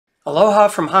Aloha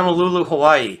from Honolulu,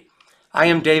 Hawaii. I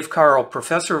am Dave Karl,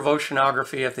 Professor of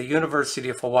Oceanography at the University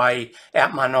of Hawaii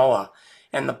at Manoa,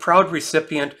 and the proud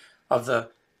recipient of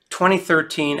the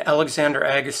 2013 Alexander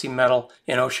Agassiz Medal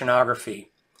in Oceanography.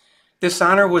 This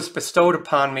honor was bestowed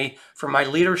upon me for my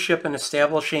leadership in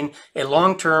establishing a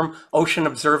long-term ocean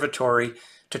observatory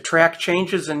to track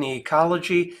changes in the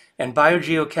ecology and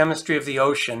biogeochemistry of the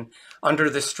ocean under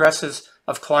the stresses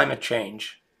of climate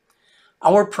change.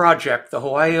 Our project, the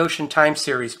Hawaii Ocean Time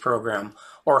Series program,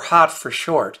 or HOT for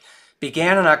short,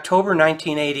 began in October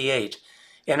 1988,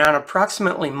 and on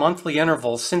approximately monthly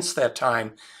intervals since that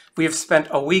time, we have spent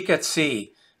a week at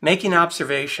sea, making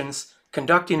observations,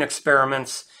 conducting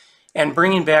experiments, and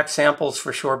bringing back samples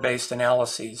for shore-based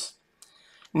analyses.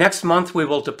 Next month, we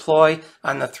will deploy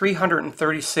on the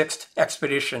 336th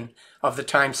expedition of the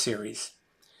Time Series.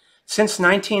 Since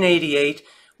 1988,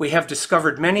 we have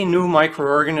discovered many new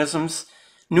microorganisms,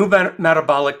 new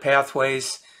metabolic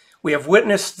pathways. We have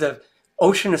witnessed the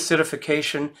ocean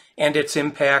acidification and its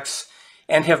impacts,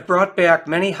 and have brought back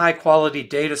many high-quality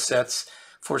data sets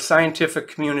for scientific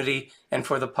community and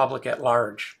for the public at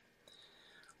large.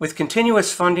 With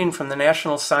continuous funding from the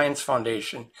National Science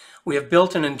Foundation, we have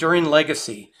built an enduring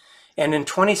legacy, and in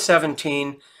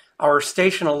 2017, our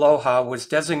Station Aloha was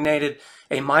designated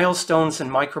a Milestones in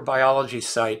Microbiology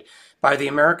site by the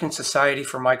American Society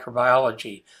for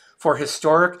Microbiology for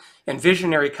historic and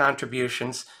visionary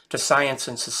contributions to science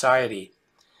and society.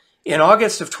 In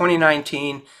August of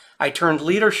 2019, I turned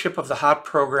leadership of the HOT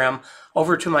program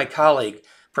over to my colleague,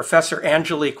 Professor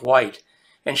Angelique White,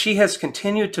 and she has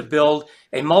continued to build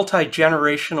a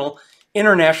multi-generational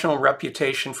international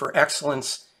reputation for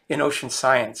excellence in ocean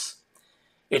science.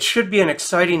 It should be an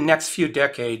exciting next few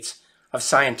decades of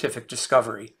scientific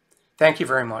discovery. Thank you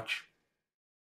very much.